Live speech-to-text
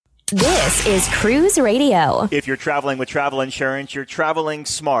This is Cruise Radio. If you're traveling with travel insurance, you're traveling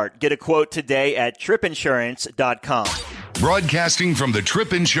smart. Get a quote today at tripinsurance.com. Broadcasting from the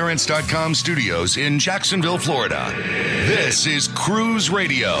tripinsurance.com studios in Jacksonville, Florida. This is Cruise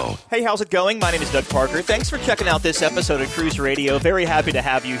Radio. Hey, how's it going? My name is Doug Parker. Thanks for checking out this episode of Cruise Radio. Very happy to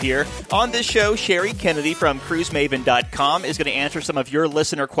have you here. On this show, Sherry Kennedy from cruisemaven.com is going to answer some of your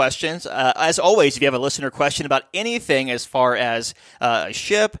listener questions. As always, if you have a listener question about anything as far as a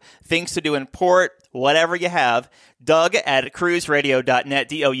ship, things to do in port, whatever you have, Doug at cruiseradio.net,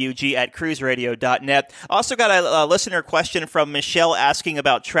 D-O-U-G at cruiseradio.net. Also got a listener question from Michelle asking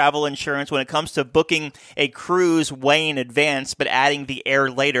about travel insurance when it comes to booking a cruise way in advance, but adding the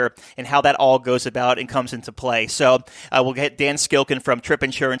air later, and how that all goes about and comes into play. So we'll get Dan Skilkin from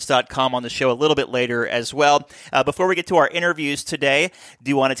tripinsurance.com on the show a little bit later as well. Before we get to our interviews today,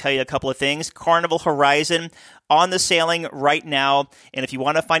 do want to tell you a couple of things. Carnival Horizon on the sailing right now. And if you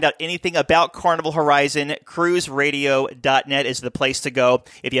want to find out anything about Carnival Horizon, cruiseradio.net is the place to go.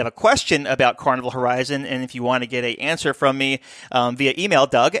 If you have a question about Carnival Horizon, and if you want to get an answer from me via email,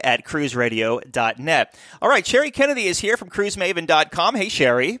 Doug at cruiseradio.net. All right, Sherry Kennedy is here from cruisemaven.com. Hey,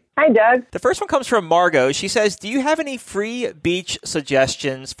 Sherry. Hi, Doug. The first one comes from Margot. She says, do you have any free beach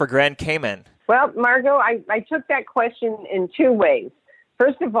suggestions for Grand Cayman? Well, Margot, I took that question in two ways.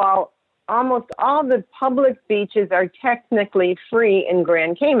 First of all, almost all the public beaches are technically free in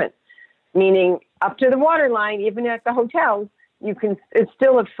Grand Cayman, meaning up to the waterline, even at the hotels, it's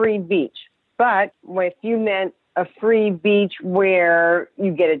still a free beach. But if you meant a free beach where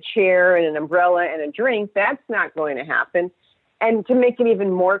you get a chair and an umbrella and a drink, that's not going to happen. And to make it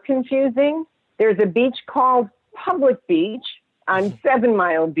even more confusing, there's a beach called Public Beach on 7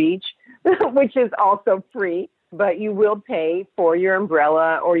 Mile Beach, which is also free, but you will pay for your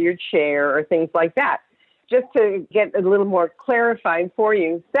umbrella or your chair or things like that. Just to get a little more clarified for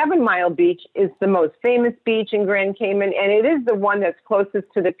you, 7 Mile Beach is the most famous beach in Grand Cayman, and it is the one that's closest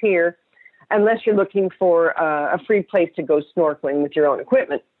to the pier, unless you're looking for a free place to go snorkeling with your own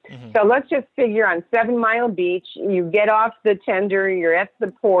equipment. Mm-hmm. So let's just figure on 7 Mile Beach, you get off the tender, you're at the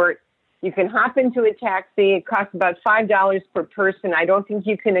port, you can hop into a taxi. It costs about $5 per person. I don't think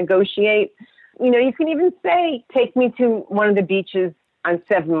you can negotiate. You can even say, take me to one of the beaches on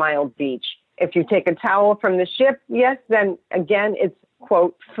 7 Mile Beach. If you take a towel from the ship, yes, then again, it's,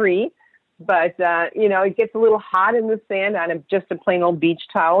 quote, free. But, it gets a little hot in the sand on just a plain old beach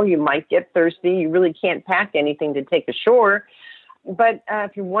towel. You might get thirsty. You really can't pack anything to take ashore. But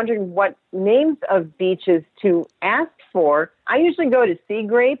if you're wondering what names of beaches to ask for, I usually go to Sea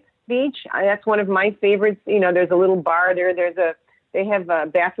Grape Beach. That's one of my favorites. There's a little bar there. They have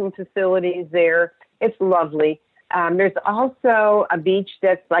bathroom facilities there. It's lovely. There's also a beach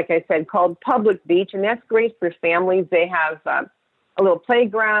that's, like I said, called Public Beach, and that's great for families. They have a little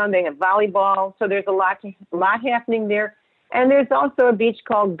playground. They have volleyball, so there's a lot happening there. And there's also a beach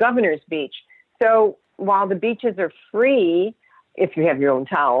called Governor's Beach. So while the beaches are free, if you have your own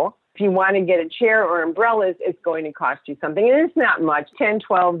towel, if you want to get a chair or umbrellas, it's going to cost you something. And it's not much, $10,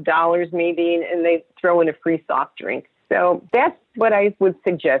 $12 maybe, and they throw in a free soft drink. So that's what I would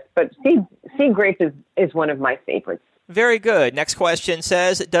suggest. But Sea Grape is one of my favorites. Very good. Next question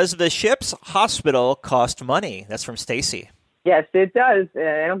says, does the ship's hospital cost money? That's from Stacy. Yes, it does.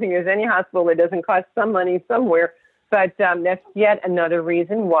 I don't think there's any hospital that doesn't cost some money somewhere. But that's yet another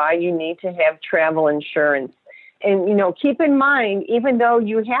reason why you need to have travel insurance. And, keep in mind, even though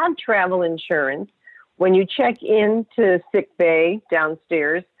you have travel insurance, when you check into sick bay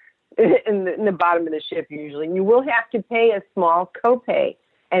downstairs, in the bottom of the ship usually, you will have to pay a small copay.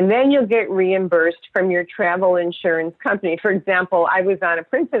 And then you'll get reimbursed from your travel insurance company. For example, I was on a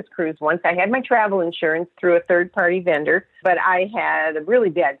Princess cruise once. I had my travel insurance through a third-party vendor, but I had a really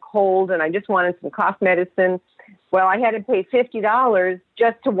bad cold and I just wanted some cough medicine. Well, I had to pay $50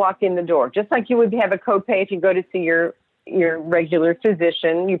 just to walk in the door, just like you would have a copay if you go to see your regular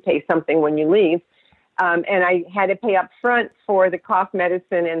physician. You pay something when you leave. And I had to pay up front for the cough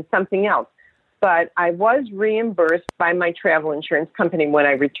medicine and something else. But I was reimbursed by my travel insurance company when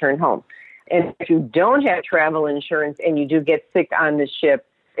I returned home. And if you don't have travel insurance and you do get sick on the ship,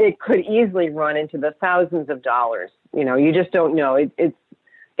 it could easily run into the thousands of dollars. You just don't know.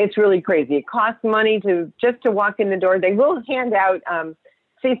 It's really crazy. It costs money to walk in the door. They will hand out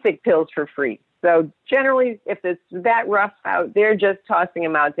seasick pills for free. So generally, if it's that rough out, they're just tossing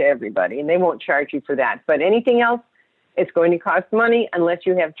them out to everybody, and they won't charge you for that. But anything else, it's going to cost money unless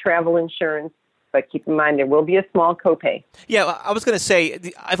you have travel insurance But keep in mind, there will be a small copay. Yeah, I was going to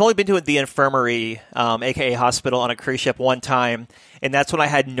say, I've only been to the infirmary, a.k.a. hospital, on a cruise ship one time, and that's when I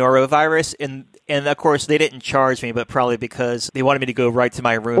had norovirus. And of course, they didn't charge me, but probably because they wanted me to go right to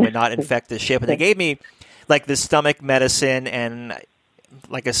my room and not infect the ship. And they gave me like the stomach medicine and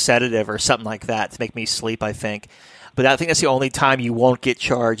like a sedative or something like that to make me sleep, I think. But I think that's the only time you won't get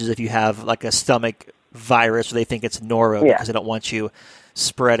charged is if you have like a stomach virus or they think it's noro because they don't want you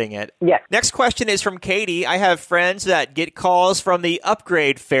spreading it. Yeah. Next question is from Katie. I have friends that get calls from the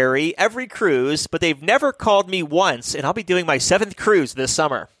Upgrade Ferry every cruise, but they've never called me once, and I'll be doing my 7th cruise this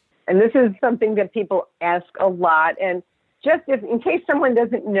summer. And this is something that people ask a lot. And just in case someone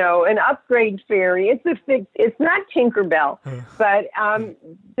doesn't know, an Upgrade Ferry, it's not Tinkerbell, but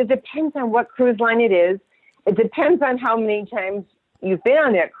it depends on what cruise line it is. It depends on how many times you've been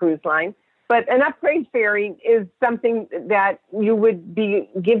on that cruise line. But an Upgrade Ferry is something that you would be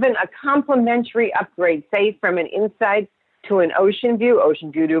given a complimentary upgrade, say from an inside to an ocean view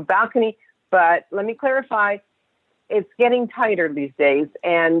to a balcony. But let me clarify, it's getting tighter these days.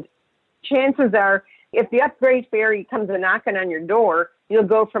 And chances are, if the Upgrade Ferry comes a knocking on your door, you'll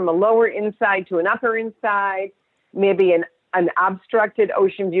go from a lower inside to an upper inside, maybe an obstructed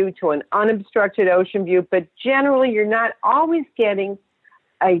ocean view to an unobstructed ocean view. But generally, you're not always getting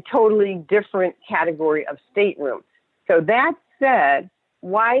a totally different category of stateroom. So that said,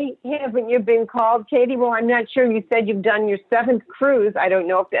 why haven't you been called, Katie? Well, I'm not sure. You said you've done your 7th cruise. I don't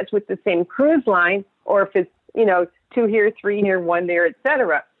know if that's with the same cruise line or if it's, 2 here, 3 here, 1 there, et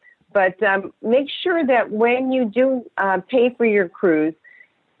cetera. But make sure that when you do pay for your cruise,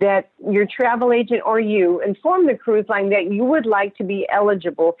 that your travel agent or you inform the cruise line that you would like to be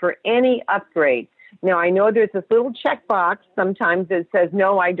eligible for any upgrade. Now, I know there's this little checkbox sometimes that says,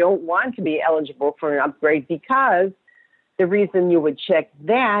 no, I don't want to be eligible for an upgrade, because the reason you would check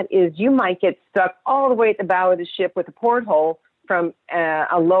that is you might get stuck all the way at the bow of the ship with a porthole from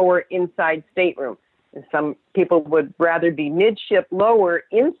a lower inside stateroom. And some people would rather be midship lower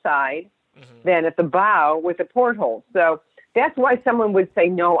inside than at the bow with a porthole. So that's why someone would say,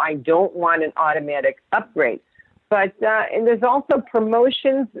 no, I don't want an automatic upgrade. But and there's also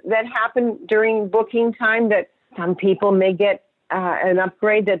promotions that happen during booking time that some people may get an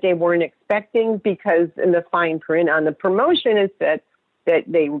upgrade that they weren't expecting, because in the fine print on the promotion is that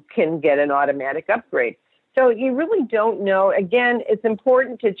they can get an automatic upgrade. So you really don't know. Again, it's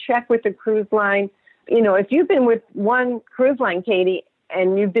important to check with the cruise line. If you've been with one cruise line, Katie,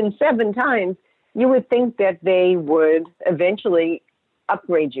 and you've been 7 times, you would think that they would eventually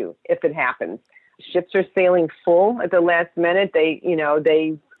upgrade you if it happens. Ships are sailing full at the last minute.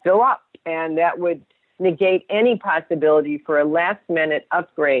 They fill up, and that would negate any possibility for a last minute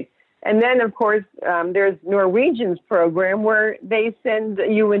upgrade. And then, of course, there's Norwegian's program where they send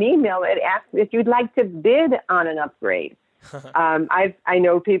you an email that asks if you'd like to bid on an upgrade. I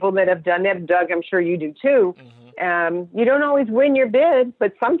know people that have done that. Doug, I'm sure you do too. You don't always win your bid,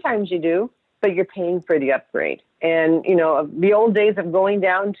 but sometimes you do, but you're paying for the upgrade. And, the old days of going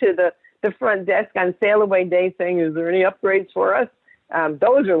down to the front desk on sail away day saying, is there any upgrades for us?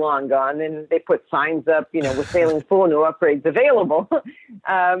 Those are long gone. And they put signs up, we're sailing full, no upgrades available.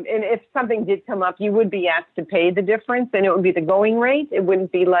 And if something did come up, you would be asked to pay the difference, and it would be the going rate. It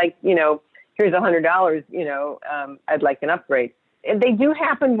wouldn't be like, here's $100, I'd like an upgrade. And they do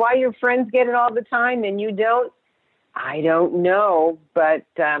happen. Why your friends get it all the time and you don't, I don't know. But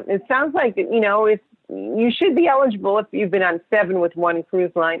it sounds like, if you should be eligible if you've been on 7 with one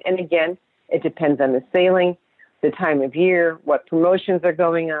cruise line. And again, it depends on the sailing, the time of year, what promotions are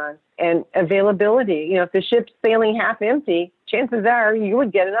going on, and availability. If the ship's sailing half empty, chances are you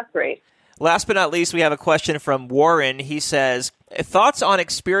would get an upgrade. Last but not least, we have a question from Warren. He says, thoughts on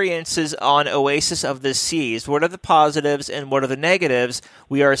experiences on Oasis of the Seas. What are the positives and what are the negatives?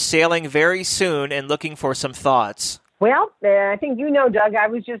 We are sailing very soon and looking for some thoughts. Well, I think Doug, I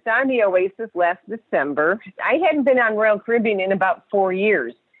was just on the Oasis last December. I hadn't been on Royal Caribbean in about 4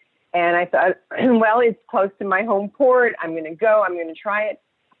 years. And I thought, well, it's close to my home port. I'm going to go. I'm going to try it.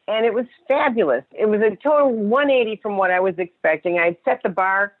 And it was fabulous. It was a total 180 from what I was expecting. I had set the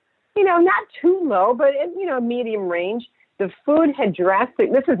bar, not too low, but, medium range. The food had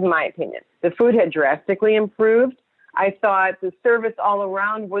this is my opinion, the food had drastically improved. I thought the service all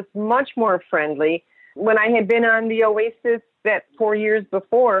around was much more friendly. When I had been on the Oasis that 4 years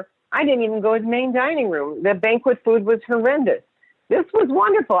before, I didn't even go to the main dining room. The banquet food was horrendous. This was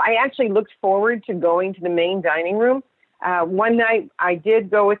wonderful. I actually looked forward to going to the main dining room. One night I did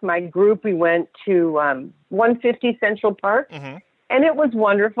go with my group. We went to 150 Central Park, and it was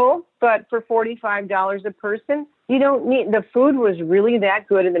wonderful. But for $45 a person, you don't need, the food was really that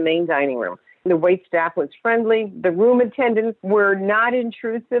good in the main dining room. The wait staff was friendly. The room attendants were not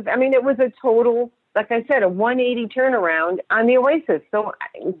intrusive. I mean, it was a total, like I said, a 180 turnaround on the Oasis. So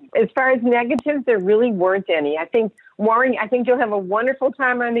as far as negatives, there really weren't any. I think, Warren, you'll have a wonderful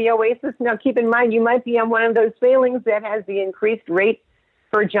time on the Oasis. Now, keep in mind, you might be on one of those sailings that has the increased rate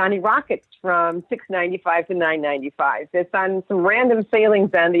for Johnny Rockets from $6.95 to $9.95. It's on some random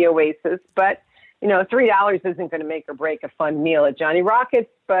sailings on the Oasis, but, $3 isn't going to make or break a fun meal at Johnny Rockets,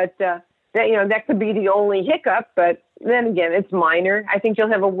 but that could be the only hiccup, but then again, it's minor. I think you'll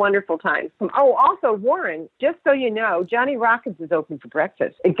have a wonderful time. Oh, also, Warren, just so you know, Johnny Rockets is open for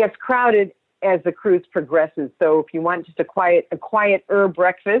breakfast. It gets crowded as the cruise progresses, so if you want just a quieter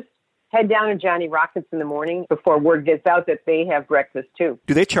breakfast, head down to Johnny Rockets in the morning before word gets out that they have breakfast, too.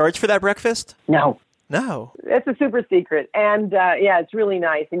 Do they charge for that breakfast? No. That's a super secret. And, it's really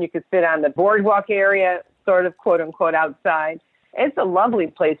nice. And you can sit on the boardwalk area, sort of, quote-unquote, outside. It's a lovely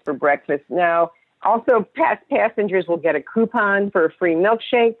place for breakfast. Now, also, past passengers will get a coupon for a free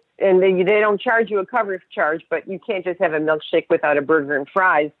milkshake. And they don't charge you a cover charge, but you can't just have a milkshake without a burger and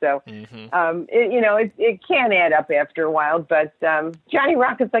fries. So, it can add up after a while. But Johnny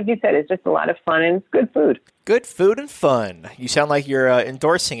Rockets, like you said, is just a lot of fun, and it's good food. Good food and fun. You sound like you're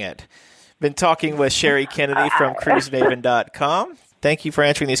endorsing it. Been talking with Sherry Kennedy from CruiseMaven.com. Thank you for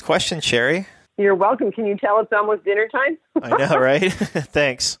answering these questions, Sherry. You're welcome. Can you tell it's almost dinner time? I know, right?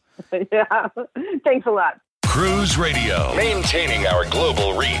 Thanks. Yeah. Thanks a lot. Cruise Radio. Maintaining our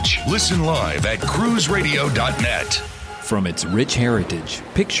global reach. Listen live at cruiseradio.net. From its rich heritage,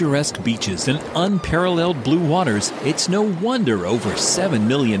 picturesque beaches, and unparalleled blue waters, it's no wonder over 7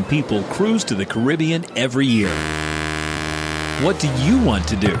 million people cruise to the Caribbean every year. What do you want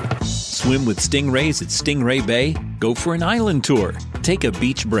to do? Swim with stingrays at Stingray Bay? Go for an island tour? Take a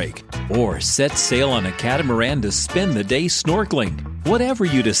beach break? Or set sail on a catamaran to spend the day snorkeling? Whatever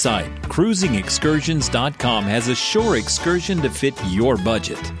you decide, CruisingExcursions.com has a shore excursion to fit your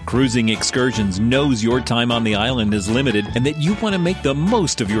budget. Cruising Excursions knows your time on the island is limited and that you want to make the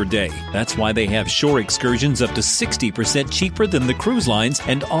most of your day. That's why they have shore excursions up to 60% cheaper than the cruise lines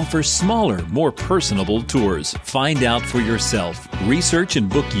and offer smaller, more personable tours. Find out for yourself. Research and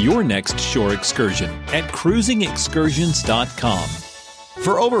book your next shore excursion at CruisingExcursions.com.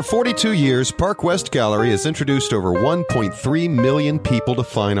 For over 42 years, Park West Gallery has introduced over 1.3 million people to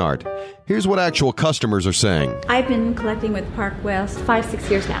fine art. Here's what actual customers are saying. I've been collecting with Park West 5-6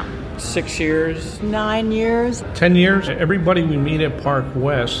 years now. 6 years. 9 years. 10 years. Everybody we meet at Park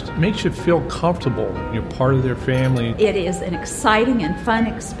West makes you feel comfortable. You're part of their family. It is an exciting and fun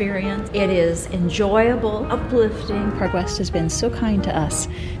experience. It is enjoyable, uplifting. Park West has been so kind to us.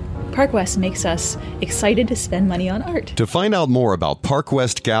 Park West makes us excited to spend money on art. To find out more about Park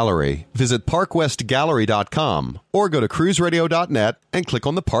West Gallery, visit parkwestgallery.com or go to cruiseradio.net and click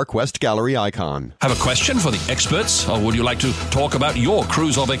on the Park West Gallery icon. Have a question for the experts, or would you like to talk about your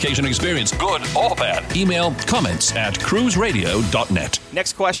cruise or vacation experience, good or bad? Email comments@cruiseradio.net.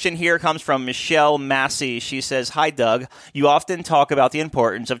 Next question here comes from Michelle Massey. She says, "Hi, Doug. You often talk about the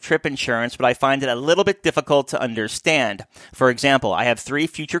importance of trip insurance, but I find it a little bit difficult to understand. For example, I have 3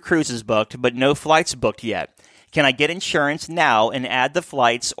 future cruises booked, but no flights booked yet. Can I get insurance now and add the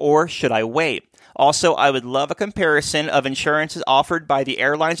flights, or should I wait? Also, I would love a comparison of insurances offered by the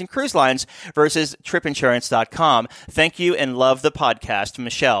airlines and cruise lines versus tripinsurance.com. Thank you and love the podcast,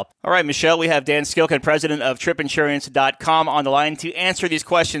 Michelle." All right, Michelle, we have Dan Skilkin, president of tripinsurance.com, on the line to answer these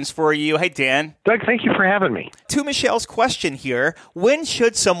questions for you. Hey, Dan. Doug, thank you for having me. To Michelle's question here, when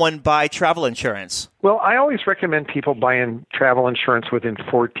should someone buy travel insurance? Well, I always recommend people buying travel insurance within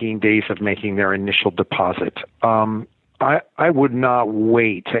 14 days of making their initial deposit. I would not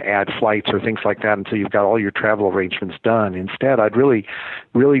wait to add flights or things like that until you've got all your travel arrangements done. Instead, I'd really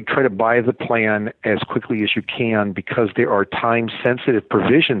try to buy the plan as quickly as you can, because there are time-sensitive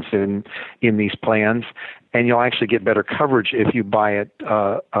provisions in these plans, and you'll actually get better coverage if you buy it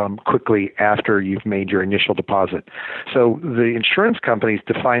quickly after you've made your initial deposit. So the insurance companies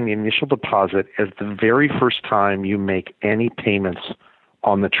define the initial deposit as the very first time you make any payments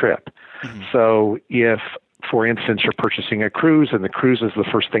on the trip. Mm-hmm. So if, for instance, you're purchasing a cruise, and the cruise is the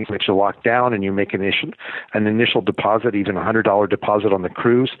first thing that you lock down, and you make an initial deposit, even a $100 deposit on the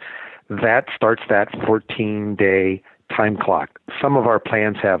cruise, that starts that 14-day time clock. Some of our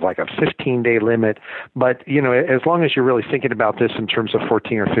plans have like a 15-day limit, but as long as you're really thinking about this in terms of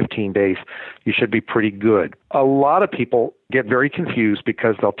 14 or 15 days, you should be pretty good. A lot of people get very confused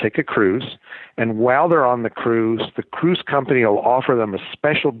because they'll take a cruise, and while they're on the cruise company will offer them a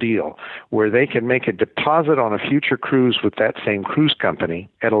special deal where they can make a deposit on a future cruise with that same cruise company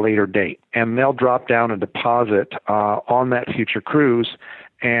at a later date, and they'll drop down a deposit on that future cruise.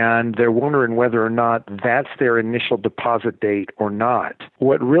 and they're wondering whether or not that's their initial deposit date or not.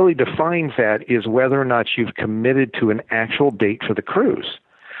 What really defines that is whether or not you've committed to an actual date for the cruise.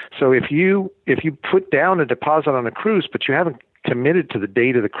 So if you put down a deposit on a cruise, but you haven't committed to the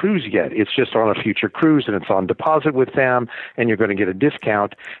date of the cruise yet, it's just on a future cruise and it's on deposit with them, and you're going to get a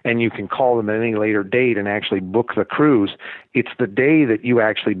discount, and you can call them at any later date and actually book the cruise. It's the day that you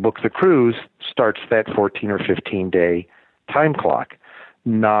actually book the cruise starts that 14 or 15 day time clock,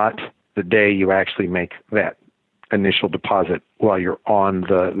 not the day you actually make that initial deposit while you're on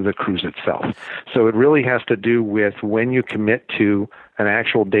the cruise itself. So it really has to do with when you commit to an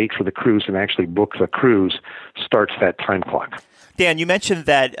actual date for the cruise and actually book the cruise starts that time clock. Dan, you mentioned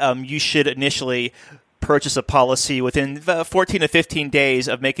that you should initially purchase a policy within 14 to 15 days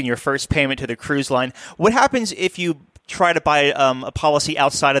of making your first payment to the cruise line. What happens if you try to buy a policy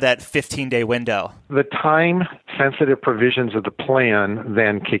outside of that 15-day window? The time-sensitive provisions of the plan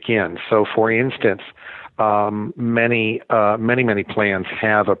then kick in. So, for instance, many plans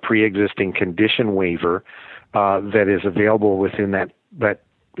have a pre-existing condition waiver that is available within that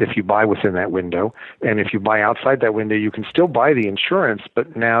if you buy within that window. And if you buy outside that window, you can still buy the insurance,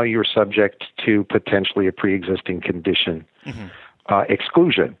 but now you're subject to potentially a pre-existing condition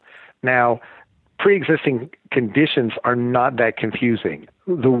exclusion. Now, pre-existing conditions are not that confusing.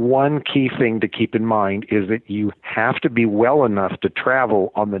 The one key thing to keep in mind is that you have to be well enough to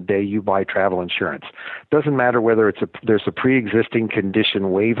travel on the day you buy travel insurance. Doesn't matter whether there's a pre-existing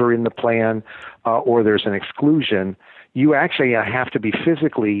condition waiver in the plan or there's an exclusion. You actually have to be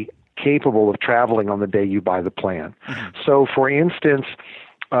physically capable of traveling on the day you buy the plan. So, for instance,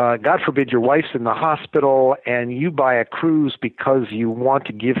 God forbid your wife's in the hospital and you buy a cruise because you want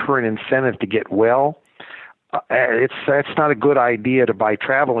to give her an incentive to get well. That's not a good idea to buy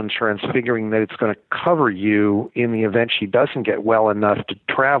travel insurance figuring that it's going to cover you in the event she doesn't get well enough to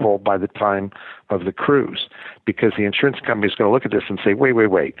travel by the time of the cruise, because the insurance company is going to look at this and say,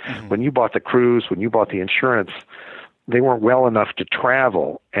 wait. When you bought the cruise, when you bought the insurance, they weren't well enough to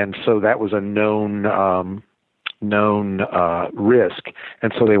travel, and so that was a known risk,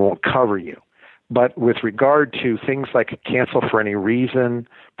 and so they won't cover you. But with regard to things like a cancel for any reason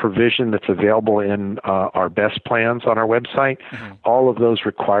provision that's available in our best plans on our website, all of those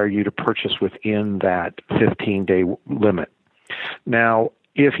require you to purchase within that 15-day limit. Now,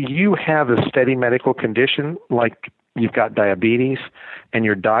 if you have a steady medical condition like you've got diabetes and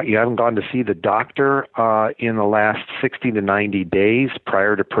you haven't gone to see the doctor in the last 60 to 90 days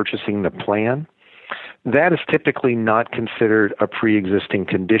prior to purchasing the plan, that is typically not considered a pre-existing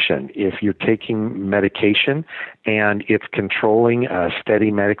condition. If you're taking medication and it's controlling a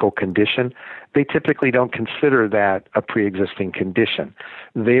steady medical condition, they typically don't consider that a pre-existing condition.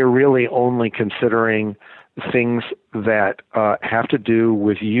 They're really only considering things that have to do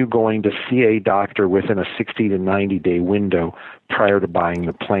with you going to see a doctor within a 60 to 90-day window prior to buying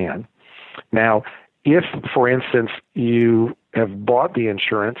the plan. Now, if, for instance, you have bought the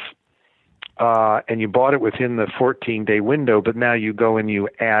insurance and you bought it within the 14-day window, but now you go and you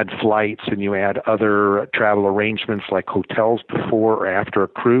add flights and you add other travel arrangements like hotels before or after a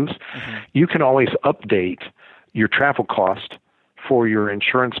cruise, you can always update your travel cost for your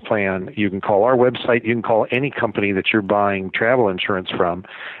insurance plan. You can call our website, you can call any company that you're buying travel insurance from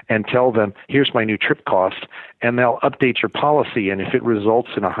and tell them, here's my new trip cost, and they'll update your policy, and if it results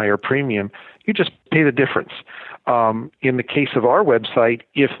in a higher premium, you just pay the difference. In the case of our website,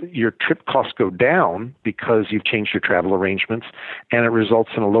 if your trip costs go down because you've changed your travel arrangements and it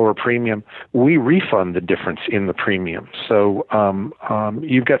results in a lower premium, we refund the difference in the premium. So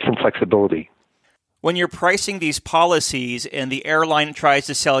you've got some flexibility. When you're pricing these policies and the airline tries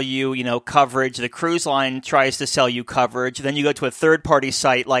to sell you, coverage, the cruise line tries to sell you coverage, then you go to a third-party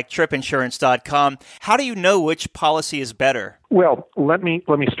site like tripinsurance.com, how do you know which policy is better? Well, let me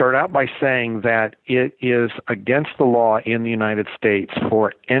start out by saying that it is against the law in the United States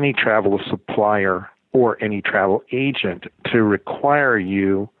for any travel supplier or any travel agent to require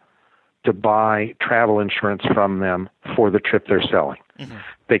you to buy travel insurance from them for the trip they're selling.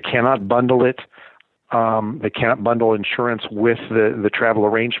 They cannot bundle it. They cannot bundle insurance with the travel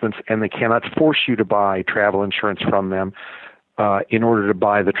arrangements, and they cannot force you to buy travel insurance from them in order to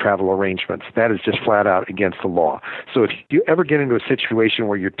buy the travel arrangements. That is just flat out against the law. So if you ever get into a situation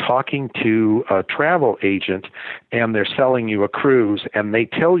where you're talking to a travel agent and they're selling you a cruise and they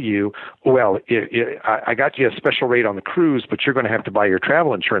tell you, well, I got you a special rate on the cruise, but you're going to have to buy your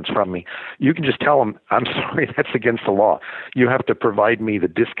travel insurance from me, you can just tell them, I'm sorry, that's against the law. You have to provide me the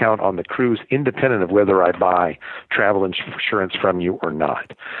discount on the cruise independent of whether I buy travel insurance from you or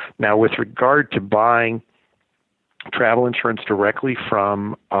not. Now, with regard to buying travel insurance directly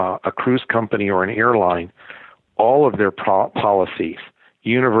from a cruise company or an airline, all of their policies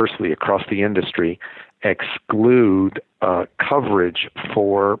universally across the industry exclude coverage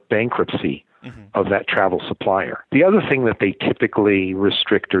for bankruptcy of that travel supplier. The other thing that they typically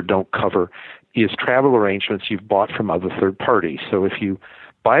restrict or don't cover is travel arrangements you've bought from other third parties. So if you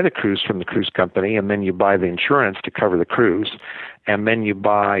buy the cruise from the cruise company and then you buy the insurance to cover the cruise, and then you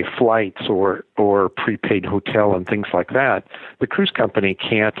buy flights or prepaid hotel and things like that, the cruise company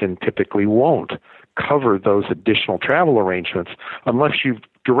can't and typically won't cover those additional travel arrangements unless you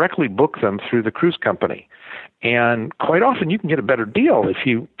directly book them through the cruise company. And quite often you can get a better deal if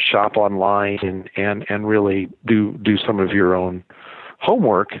you shop online and really do some of your own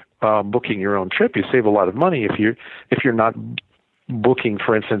homework, booking your own trip. You save a lot of money if you're not booking,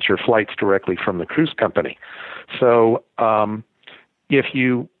 for instance, your flights directly from the cruise company. So if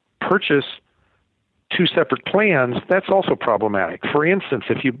you purchase two separate plans, that's also problematic. For instance,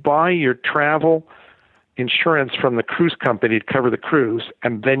 if you buy your travel insurance from the cruise company to cover the cruise,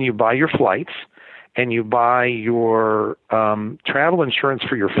 and then you buy your flights, and you buy your travel insurance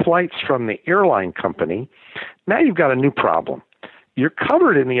for your flights from the airline company, now you've got a new problem. You're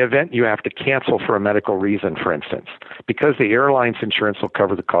covered in the event you have to cancel for a medical reason, for instance, because the airline's insurance will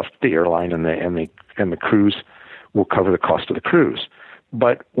cover the cost of the airline, and the cruise will cover the cost of the cruise.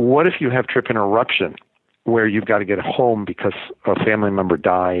 But what if you have trip interruption, where you've got to get home because a family member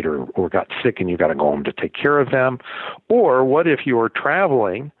died or got sick and you've got to go home to take care of them? Or what if you're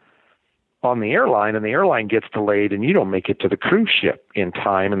traveling on the airline and the airline gets delayed and you don't make it to the cruise ship in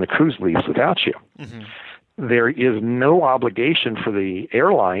time and the cruise leaves without you? Mm-hmm. There is no obligation for the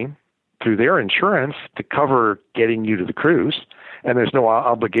airline through their insurance to cover getting you to the cruise, and there's no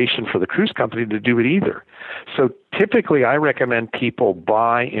obligation for the cruise company to do it either. So typically I recommend people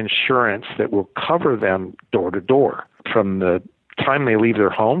buy insurance that will cover them door to door from the time they leave their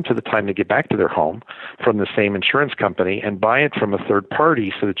home to the time they get back to their home from the same insurance company, and buy it from a third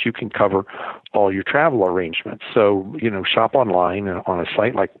party so that you can cover all your travel arrangements. So, shop online on a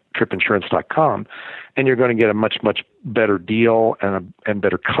site like tripinsurance.com, and you're going to get a much, much better deal and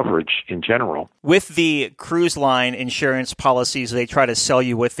better coverage in general. With the cruise line insurance policies they try to sell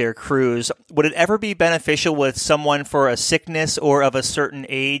you with their cruise, would it ever be beneficial with someone for a sickness or of a certain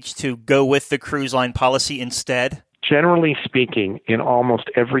age to go with the cruise line policy instead? Generally speaking, in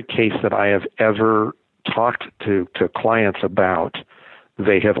almost every case that I have ever talked to clients about,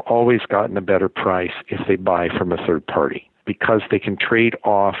 they have always gotten a better price if they buy from a third party, because they can trade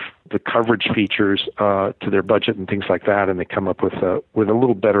off the coverage features to their budget and things like that, and they come up with a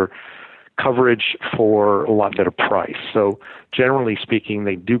little better coverage for a lot better price. So generally speaking,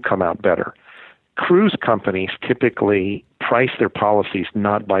 they do come out better. Cruise companies typically price their policies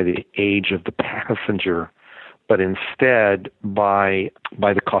not by the age of the passenger, but instead by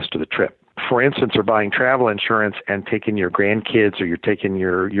the cost of the trip. For instance, you're buying travel insurance and taking your grandkids or you're taking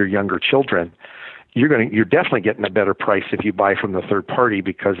your younger children, you're definitely getting a better price if you buy from the third party,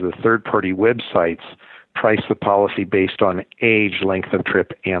 because the third party websites price the policy based on age, length of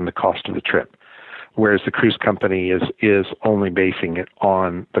trip, and the cost of the trip, whereas the cruise company is only basing it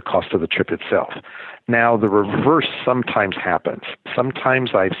on the cost of the trip itself. Now, the reverse sometimes happens.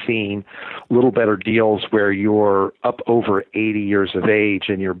 Sometimes I've seen little better deals where you're up over 80 years of age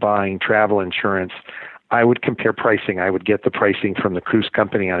and you're buying travel insurance. I would compare pricing. I would get the pricing from the cruise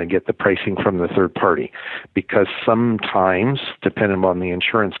company and I'd get the pricing from the third party, because sometimes, depending on the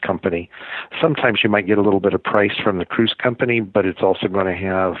insurance company, sometimes you might get a little bit of price from the cruise company, but it's also going to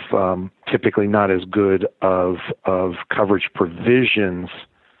have typically not as good of coverage provisions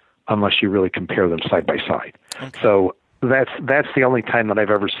unless you really compare them side by side. Okay. So that's the only time that I've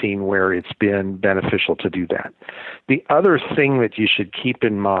ever seen where it's been beneficial to do that. The other thing that you should keep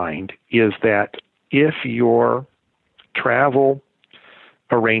in mind is that if your travel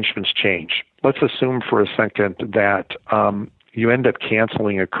arrangements change, let's assume for a second that you end up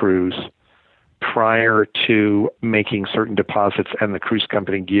canceling a cruise prior to making certain deposits and the cruise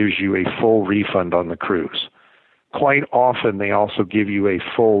company gives you a full refund on the cruise. Quite often, they also give you a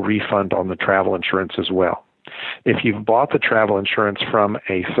full refund on the travel insurance as well. If you've bought the travel insurance from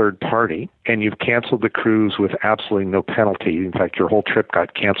a third party and you've canceled the cruise with absolutely no penalty, in fact, your whole trip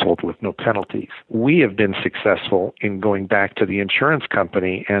got canceled with no penalties, we have been successful in going back to the insurance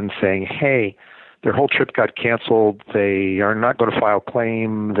company and saying, hey, their whole trip got canceled. They are not going to file a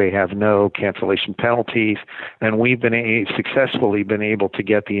claim. They have no cancellation penalties. And we've been successfully been able to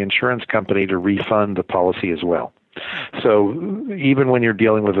get the insurance company to refund the policy as well. So even when you're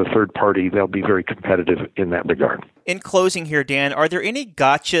dealing with a third party, they'll be very competitive in that regard. In closing here, Dan, are there any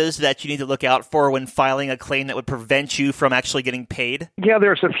gotchas that you need to look out for when filing a claim that would prevent you from actually getting paid? Yeah,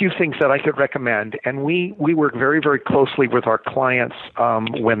 there's a few things that I could recommend. And we work very, very closely with our clients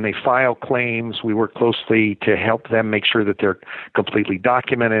when they file claims. We work closely to help them make sure that they're completely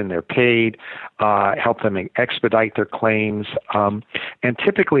documented and they're paid, help them expedite their claims. And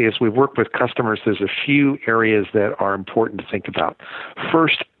typically, as we work with customers, there's a few areas that are important to think about.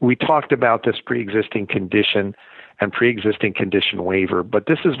 First, we talked about this pre-existing condition and pre-existing condition waiver, but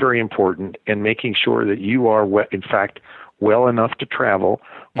this is very important in making sure that you are, in fact, well enough to travel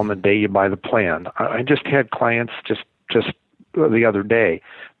on the day you buy the plan. I just had clients just the other day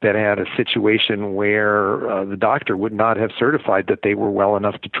that had a situation where the doctor would not have certified that they were well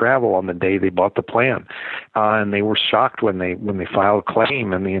enough to travel on the day they bought the plan, and they were shocked when they filed a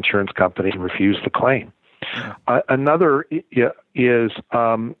claim and the insurance company refused the claim. Another is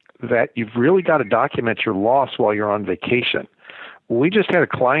that you've really got to document your loss while you're on vacation. We just had a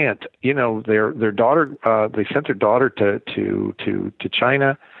client, their daughter, they sent their daughter to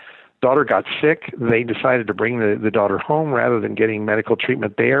China. Daughter got sick. They decided to bring the daughter home rather than getting medical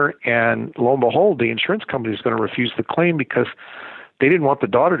treatment there. And lo and behold, the insurance company is going to refuse the claim because they didn't want the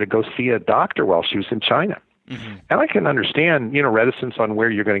daughter to go see a doctor while she was in China. Mm-hmm. And I can understand, reticence on where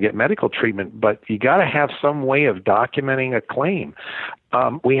you're going to get medical treatment, but you got to have some way of documenting a claim.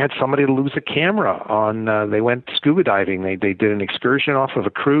 We had somebody lose a camera they went scuba diving. They did an excursion off of a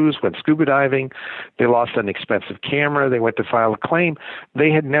cruise, went scuba diving. They lost an expensive camera. They went to file a claim.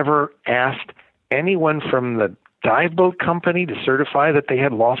 They had never asked anyone from the dive boat company to certify that they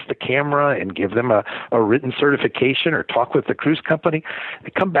had lost the camera and give them a written certification or talk with the cruise company.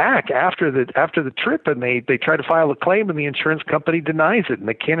 They come back after the trip and they try to file a claim and the insurance company denies it and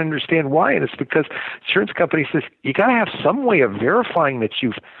they can't understand why. And it's because the insurance company says you got to have some way of verifying that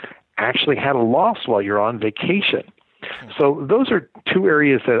you've actually had a loss while you're on vacation. So those are two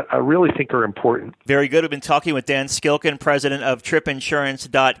areas that I really think are important. Very good. We've been talking with Dan Skilkin, president of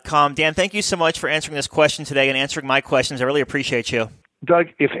tripinsurance.com. Dan, thank you so much for answering this question today and answering my questions. I really appreciate you. Doug,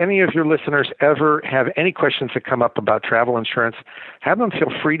 if any of your listeners ever have any questions that come up about travel insurance, have them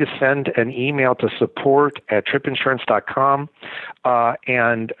feel free to send an email to support@tripinsurance.com,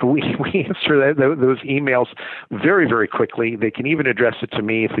 and we answer those emails very, very quickly. They can even address it to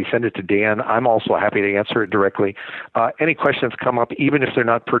me if they send it to Dan. I'm also happy to answer it directly. Any questions come up, even if they're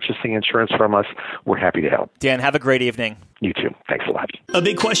not purchasing insurance from us, we're happy to help. Dan, have a great evening. You too. Thanks a lot. A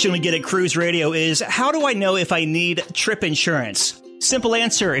big question we get at Cruise Radio is, how do I know if I need trip insurance? Simple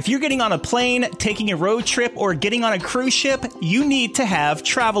answer. If you're getting on a plane, taking a road trip, or getting on a cruise ship, you need to have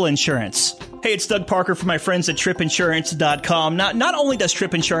travel insurance. Hey, it's Doug Parker from my friends at tripinsurance.com. Not only does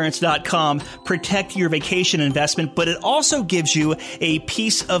tripinsurance.com protect your vacation investment, but it also gives you a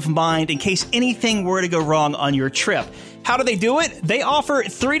peace of mind in case anything were to go wrong on your trip. How do they do it? They offer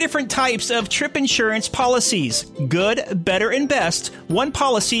 3 different types of trip insurance policies. Good, better, and best. One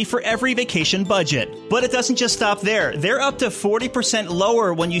policy for every vacation budget. But it doesn't just stop there. They're up to 40%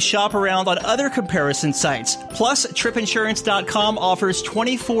 lower when you shop around on other comparison sites. Plus, tripinsurance.com offers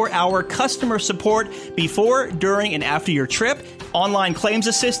 24-hour customer support before, during, and after your trip, online claims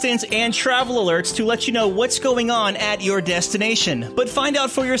assistance, and travel alerts to let you know what's going on at your destination. But find out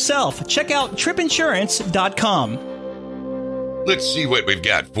for yourself. Check out tripinsurance.com. Let's see what we've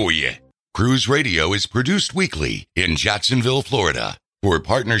got for you. Cruise Radio is produced weekly in Jacksonville, Florida. For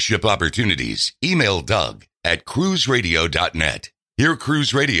partnership opportunities, email Doug at cruiseradio.net. Hear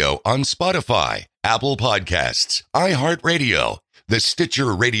Cruise Radio on Spotify, Apple Podcasts, iHeartRadio, the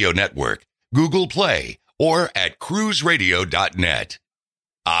Stitcher Radio Network, Google Play, or at cruiseradio.net.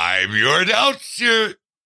 I'm your announcer,